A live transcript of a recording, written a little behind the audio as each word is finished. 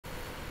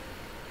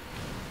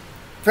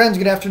Friends,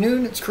 good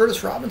afternoon. It's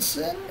Curtis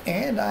Robinson,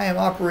 and I am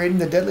operating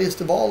the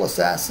deadliest of all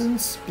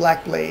assassins,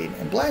 Blackblade.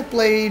 And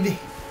Blackblade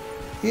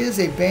is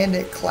a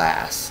bandit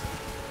class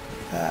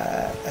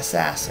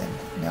assassin.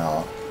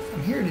 Now,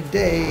 I'm here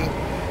today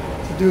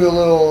to do a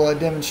little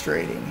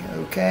demonstrating.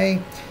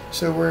 Okay,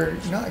 so we're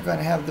not going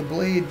to have the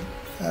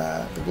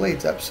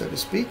blades up, so to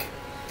speak.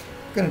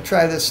 I'm going to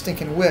try this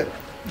stinking whip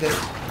that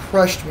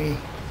crushed me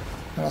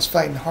when I was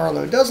fighting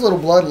Harlow. It does a little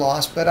blood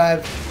loss, but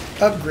I've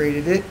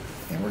upgraded it.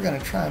 And we're going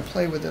to try and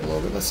play with it a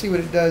little bit. Let's see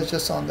what it does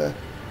just on the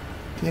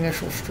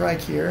initial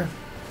strike here.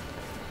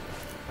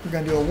 We're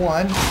going to do a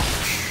 1.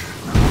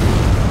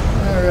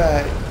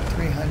 Alright,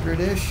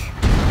 300-ish.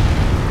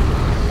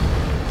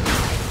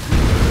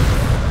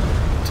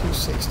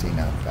 260,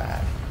 not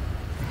bad.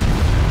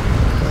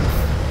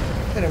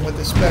 Hit him with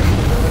the special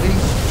ability.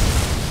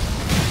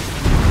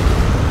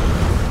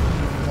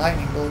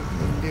 Lightning bolt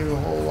didn't do a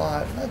whole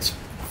lot. Let's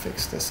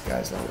fix this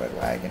guy's little red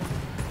wagon.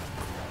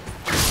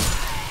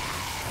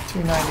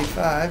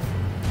 295.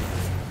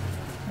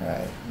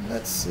 Alright,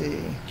 let's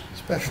see.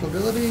 Special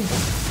ability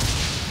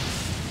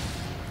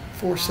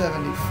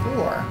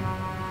 474.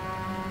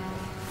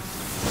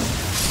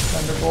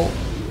 Thunderbolt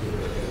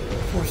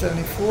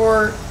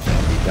 474.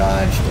 Can't be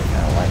dodged. I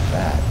kind of like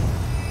that.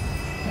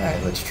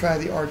 Alright, let's try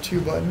the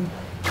R2 button.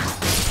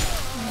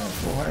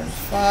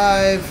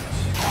 405.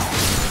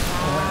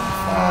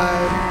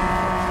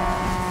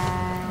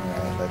 405.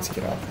 Alright, let's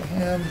get off of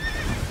him.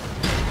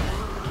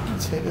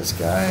 Let's hit this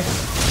guy.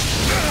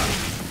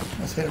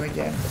 Let's hit him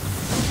again.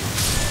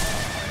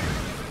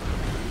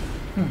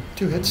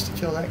 2 hits to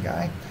kill that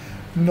guy.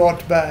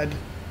 Not bad.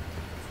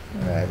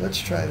 Alright, let's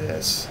try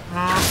this.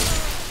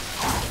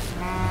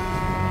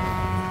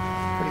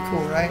 Pretty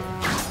cool, right?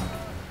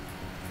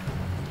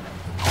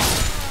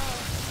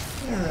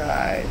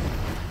 Alright.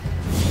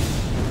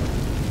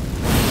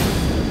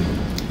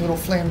 Little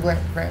flame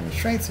grant me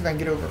strength if I can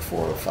get over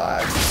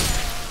 405.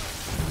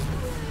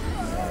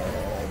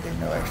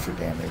 No extra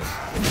damage.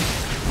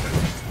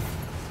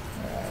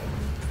 Alright.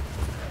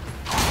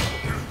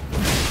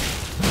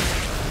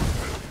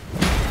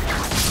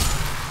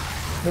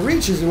 The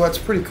reach is what's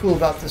pretty cool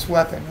about this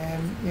weapon,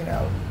 and you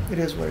know, it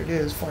is what it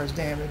is as far as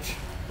damage.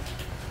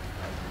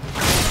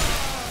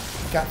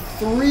 Got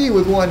 3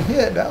 with 1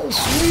 hit. That was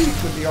sweet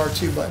with the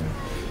R2 button.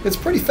 It's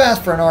pretty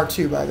fast for an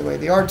R2, by the way.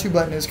 The R2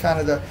 button is kind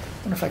of the... I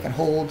wonder if I can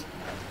hold.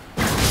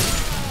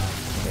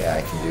 Yeah,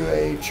 I can do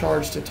a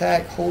charged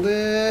attack. Hold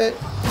it.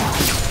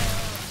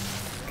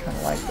 Kind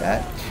of like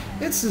that.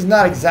 This is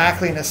not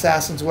exactly an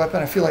assassin's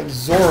weapon. I feel like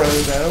Zorro,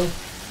 though.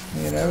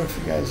 You know, if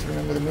you guys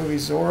remember the movie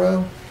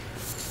Zorro.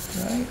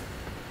 Right?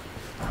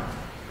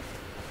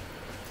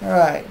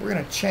 Alright, we're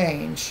going to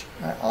change.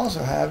 I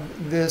also have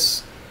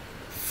this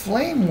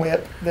flame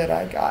whip that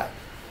I got.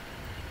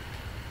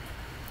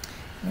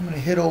 I'm going to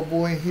hit old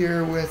boy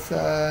here with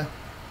the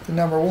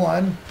number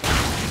 1.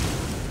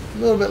 A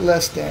little bit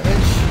less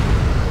damage.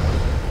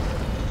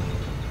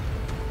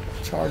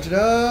 Charge it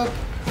up.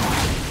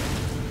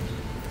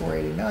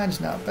 489 is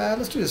not bad.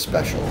 Let's do the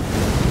special.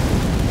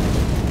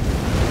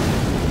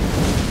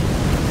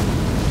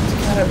 It's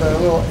kind of a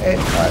little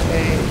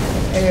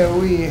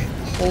AoE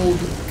hold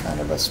kind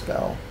of a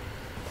spell.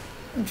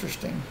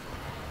 Interesting.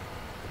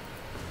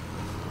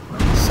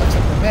 Sucks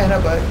up the mana,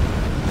 but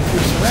if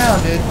you're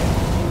surrounded,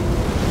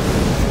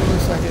 it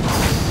looks like it's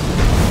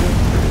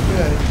pretty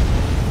good.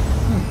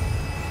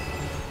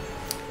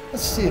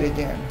 Let's see it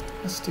again.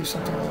 Let's do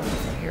something a little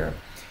different here.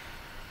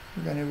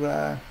 We're going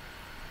to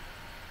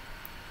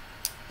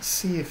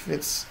see if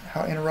it's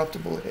how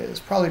interruptible it is.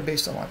 Probably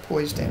based on my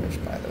poise damage,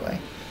 by the way,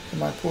 and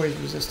my poise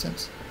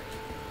resistance.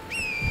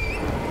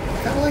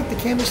 Kind of like the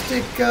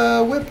Candlestick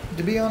whip,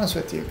 to be honest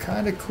with you.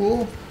 Kind of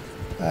cool.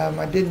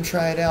 I didn't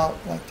try it out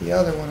like the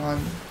other one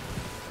on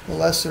the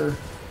lesser,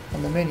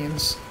 on the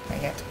minions.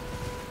 Dang it.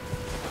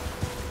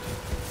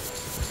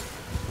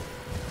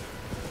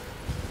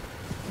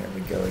 There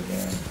we go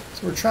again.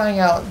 So we're trying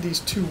out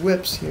these 2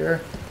 whips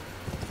here.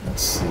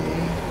 Let's see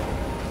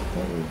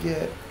what we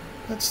get.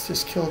 Let's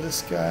just kill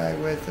this guy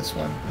with this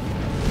one.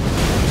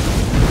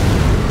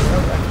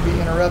 Oh, that can be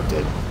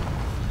interrupted.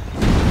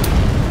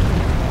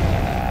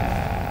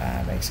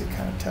 Makes it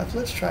kind of tough.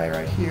 Let's try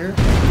right here.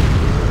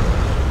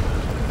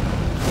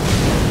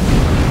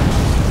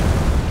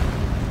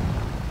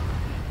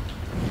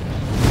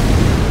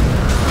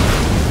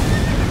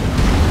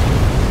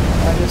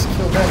 I just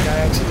killed that guy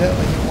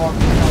accidentally. He walked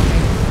in on me.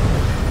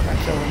 I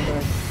killed him,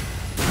 but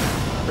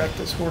I wrecked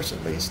his horse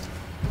at least.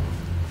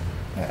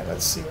 Alright,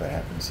 let's see what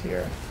happens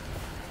here.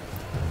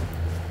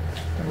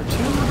 Number 2.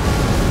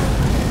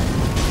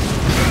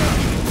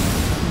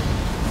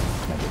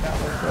 That did not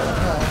work well at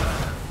all.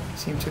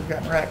 Seem to have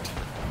gotten wrecked.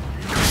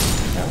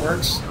 That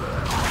works.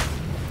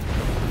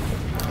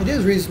 It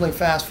is reasonably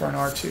fast for an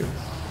R2.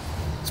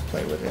 Let's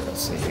play with it.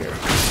 Let's see here.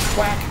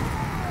 Whack!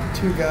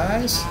 2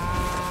 guys.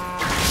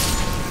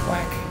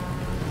 Whack.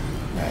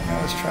 Alright,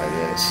 now let's try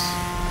this.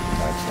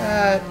 Dodge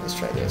that. Let's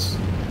try this.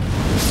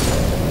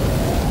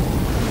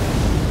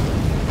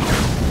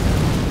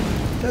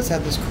 It does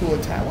have this cool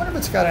attack. I wonder if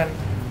it's got an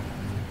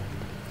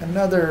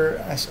another,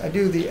 I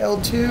do the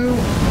L2,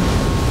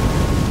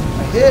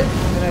 I hit,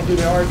 and then I do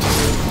the R2.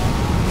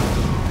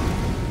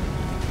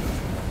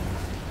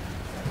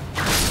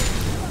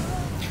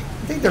 I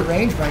think the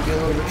range might be a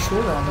little bit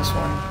shorter on this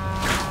one.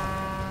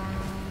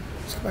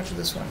 Let's go back to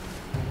this one.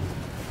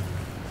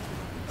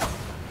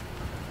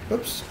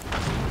 Oops.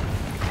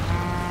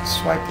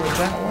 Swipe with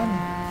that one.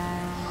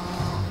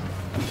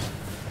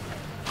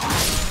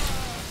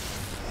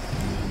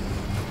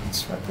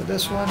 Swipe with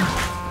this one.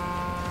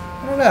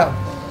 I don't know.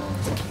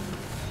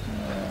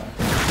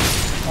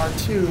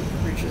 R2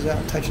 reaches out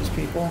and touches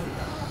people.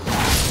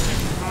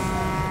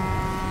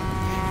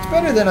 It's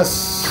better than a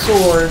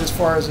sword as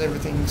far as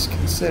everything's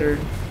considered.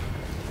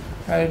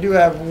 I do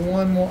have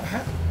one more.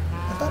 I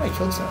thought I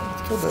killed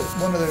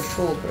one of those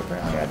trolls, but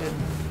apparently I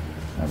didn't.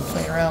 I'm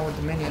playing around with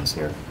the minions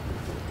here.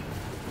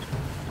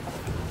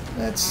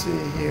 Let's see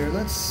here.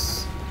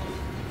 Let's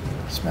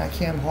smack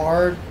him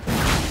hard.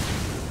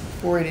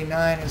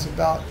 489 is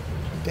about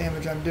the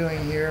damage I'm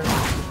doing here.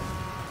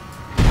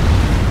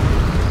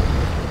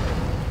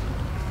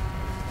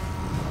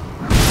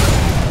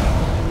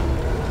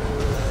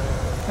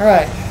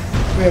 Alright,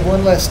 we have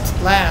one last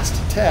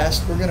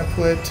test. We're going to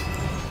put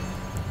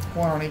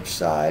one on each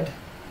side.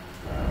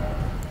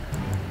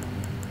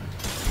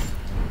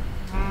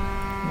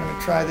 I'm going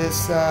to try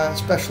this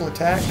special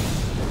attack.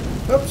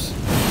 Oops.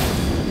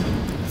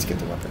 Let's get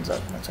the weapons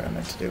up. That's what I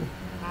meant to do.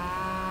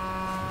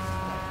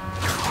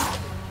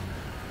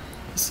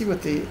 Let's see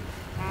what the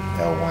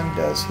L1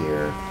 does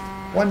here.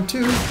 1,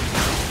 2,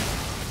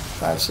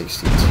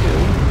 562. I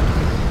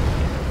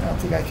don't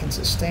think I can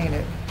sustain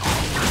it.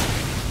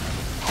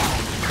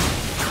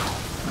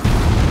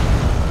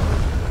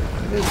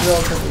 It is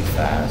relatively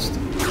fast.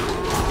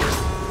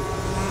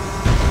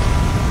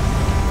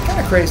 Kind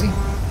of crazy.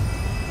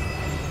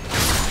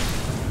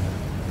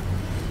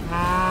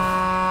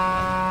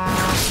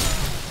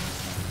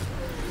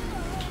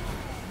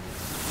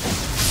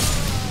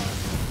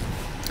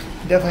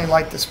 Definitely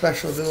like the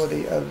special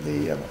ability of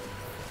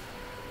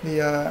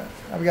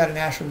I've got an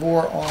Ash of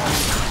War on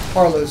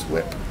Harlow's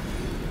whip.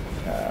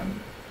 I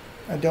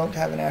don't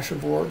have an Ash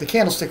of War. The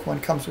Candlestick one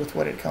comes with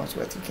what it comes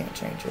with. You can't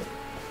change it.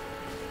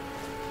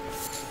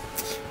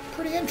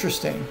 Pretty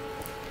interesting.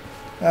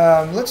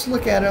 Let's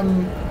look at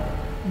them.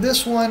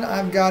 This one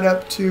I've got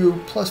up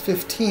to plus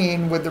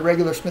 15 with the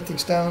regular smithing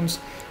stones.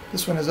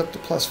 This one is up to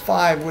plus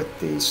 5 with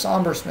the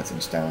somber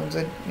smithing stones.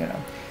 And you know,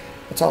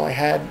 that's all I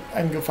had.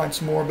 I can go find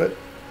some more, but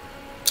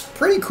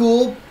pretty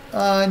cool.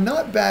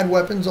 Not bad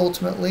weapons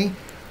ultimately.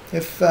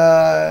 If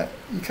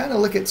you kind of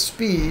look at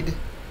speed,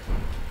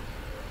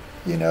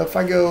 you know, if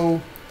I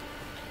go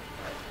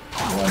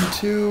 1,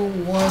 2,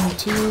 1,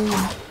 2,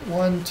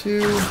 1,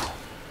 2.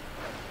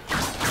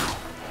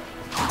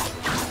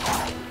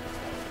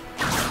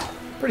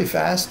 Pretty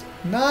fast.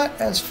 Not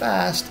as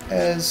fast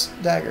as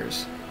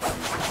daggers.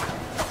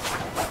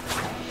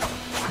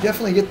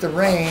 Definitely get the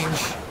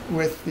range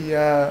with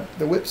the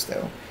whips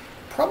though.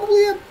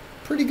 Probably a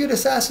pretty good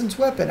assassin's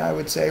weapon, I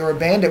would say, or a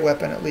bandit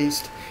weapon at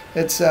least.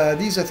 It's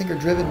these I think are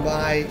driven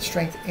by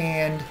strength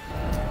and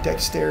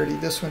dexterity.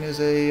 This one is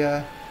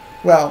a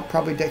well,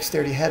 probably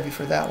dexterity heavy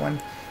for that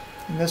one,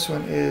 and this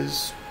one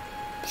is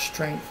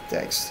strength,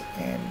 dex,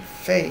 and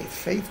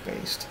faith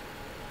based.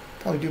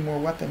 Probably do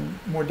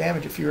more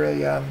damage if you're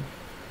a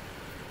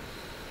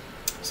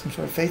some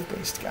sort of faith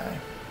based guy.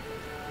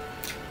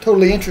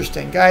 Totally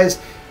interesting, guys.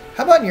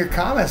 How about in your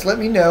comments? Let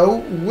me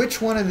know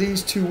which one of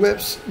these two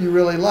whips you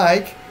really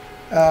like.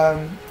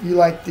 You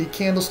like the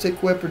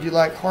Candlestick whip or do you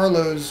like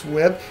Harlow's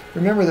whip?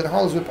 Remember that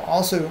Harlow's whip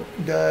also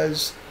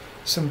does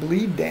some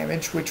bleed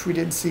damage, which we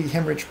didn't see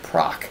hemorrhage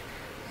proc.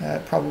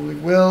 Probably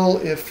will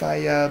if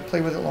I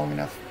play with it long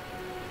enough.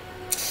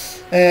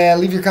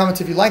 Leave your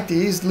comments if you like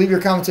these. Leave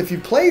your comments if you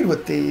played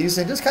with these,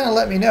 and just kind of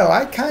let me know.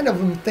 I kind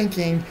of am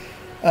thinking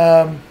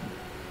if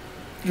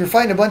you're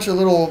fighting a bunch of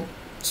little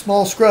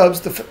small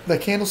scrubs, the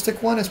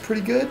Candlestick one is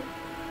pretty good.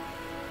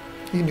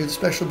 You can do the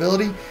special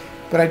ability.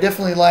 But I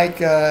definitely like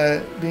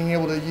being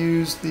able to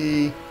use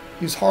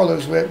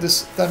Harlow's whip.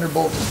 This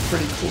Thunderbolt is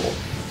pretty cool.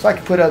 So I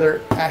could put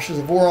other Ashes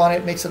of War on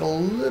it. Makes it a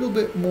little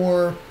bit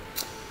more.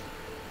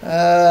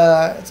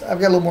 I've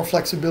got a little more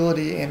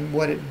flexibility in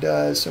what it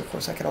does. So of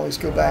course I could always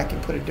go back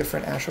and put a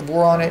different Ash of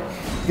War on it,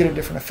 get a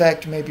different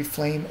effect. Maybe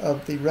Flame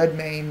of the Red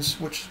Mains,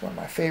 which is one of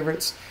my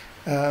favorites.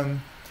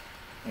 And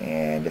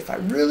if I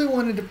really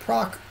wanted to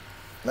proc,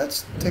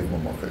 let's take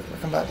one more quick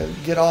look. I'm about to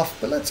get off,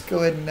 but let's go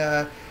ahead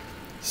and.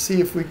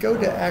 See if we go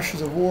to Ashes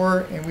of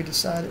War and we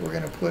decide that we're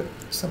going to put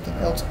something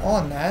else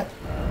on that.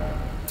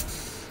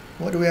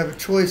 What do we have a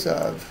choice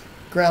of?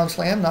 Ground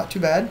Slam, not too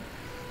bad.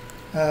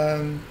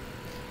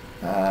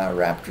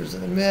 Raptors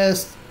of the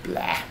Mist,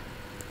 blah.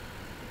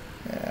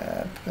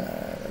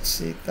 Let's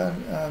see,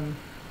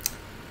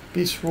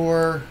 Beast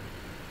Roar,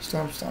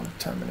 Stormstorm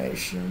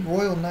Determination,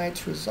 Royal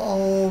Knights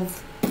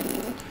Resolve.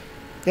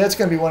 Yeah, it's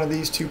going to be one of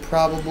these two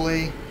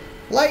probably.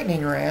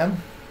 Lightning Ram.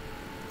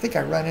 I think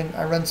I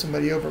run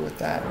somebody over with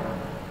that.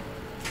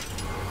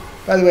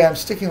 By the way, I'm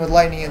sticking with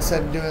lightning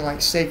instead of doing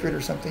like sacred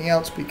or something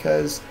else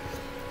because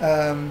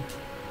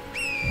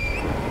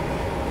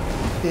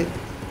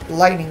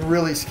Lightning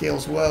really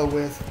scales well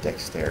with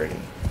dexterity.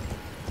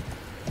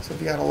 So if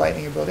you got a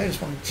lightning ability, I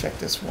just want to check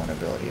this one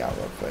ability out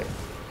real quick.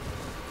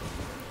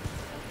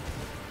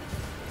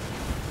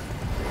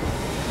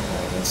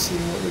 Alright, let's see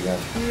what we got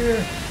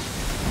here.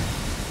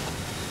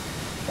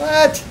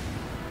 What?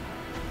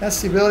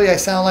 That's the ability. I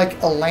sound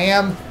like a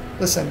lamb.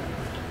 Listen.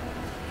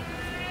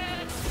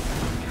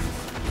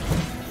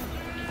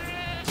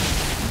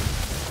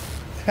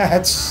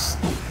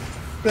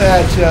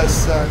 That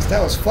just sucks.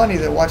 That was funny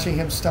though, watching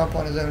him stomp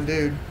on his own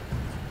dude.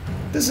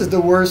 This is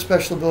the worst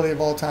special ability of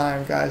all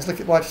time, guys.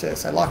 Watch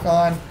this. I lock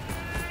on,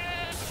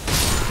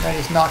 and I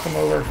just knock him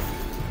over.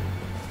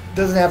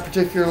 Doesn't have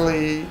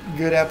particularly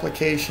good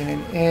application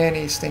in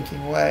any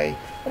stinking way.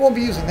 I won't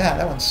be using that.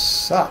 That one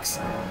sucks.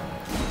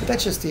 But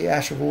that's just the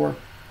Ash of War.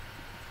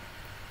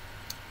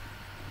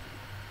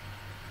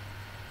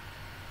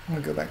 I'm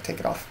gonna go back and take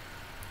it off.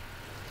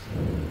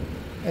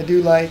 I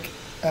do like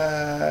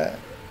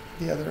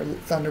the other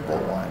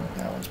Thunderbolt one.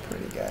 That one's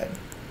pretty good.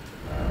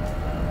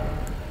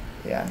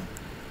 Yeah.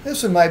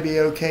 This one might be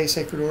okay,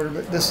 Sacred Order,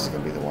 but this is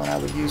going to be the one I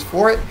would use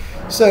for it.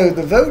 So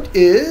the vote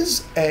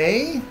is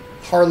A,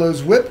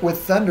 Harlow's Whip with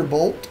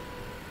Thunderbolt,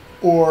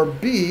 or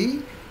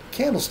B,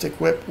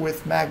 Candlestick Whip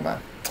with Magma.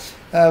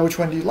 Which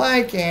one do you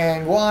like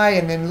and why?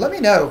 And then let me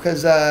know,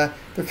 because they're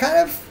kind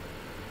of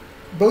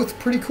both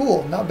pretty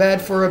cool. Not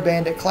bad for a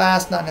bandit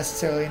class, not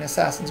necessarily an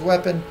assassin's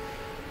weapon.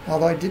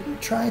 Although I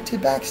didn't try to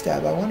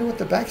backstab. I wonder what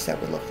the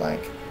backstab would look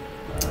like.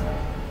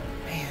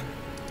 Man.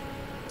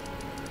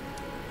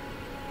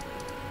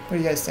 What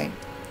do you guys think?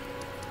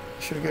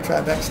 Should we go try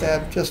a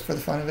backstab just for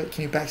the fun of it?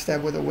 Can you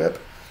backstab with a whip?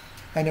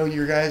 I know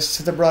you guys,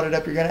 since I brought it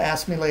up, you're going to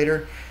ask me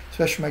later,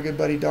 especially my good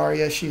buddy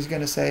Daria. She's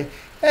going to say,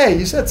 hey,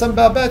 you said something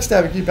about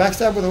backstabbing. Can you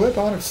backstab with a whip?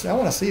 I want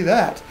to see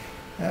that.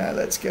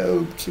 Let's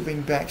go see if we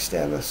can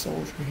backstab a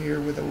soldier here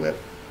with a whip.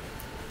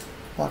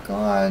 Walk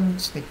on,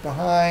 sneak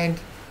behind.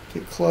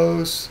 Get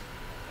close.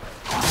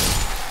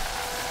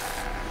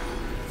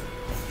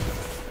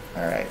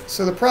 Alright,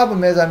 so the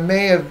problem is I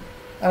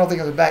don't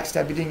think it was a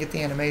backstab, he didn't get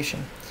the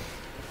animation.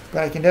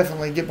 But I can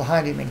definitely get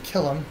behind him and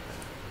kill him.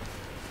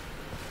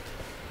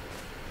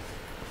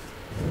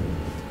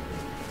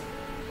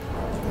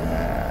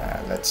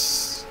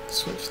 Let's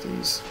switch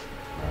these.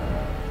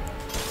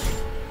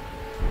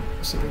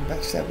 Let's see if we can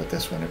backstab with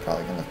this one, they're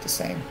probably going to look the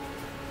same.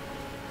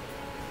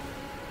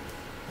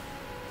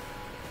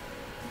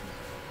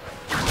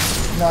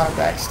 Not a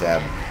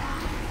backstab.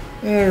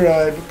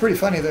 Alright, but pretty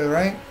funny though,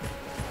 right?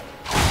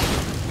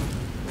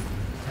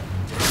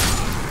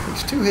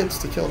 Takes 2 hits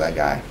to kill that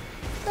guy.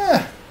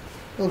 A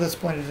little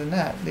disappointed in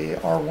that. The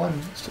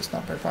R1 is just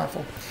not very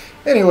powerful.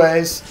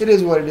 Anyways, it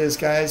is what it is,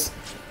 guys.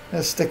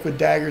 Let's stick with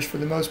daggers for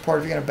the most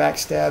part. If you're going to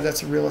backstab,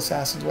 that's a real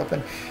assassin's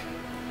weapon.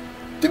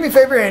 Do me a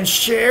favor and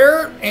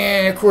share,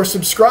 and of course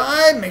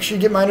subscribe. Make sure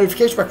you get my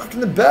notification by clicking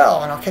the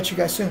bell, and I'll catch you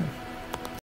guys soon.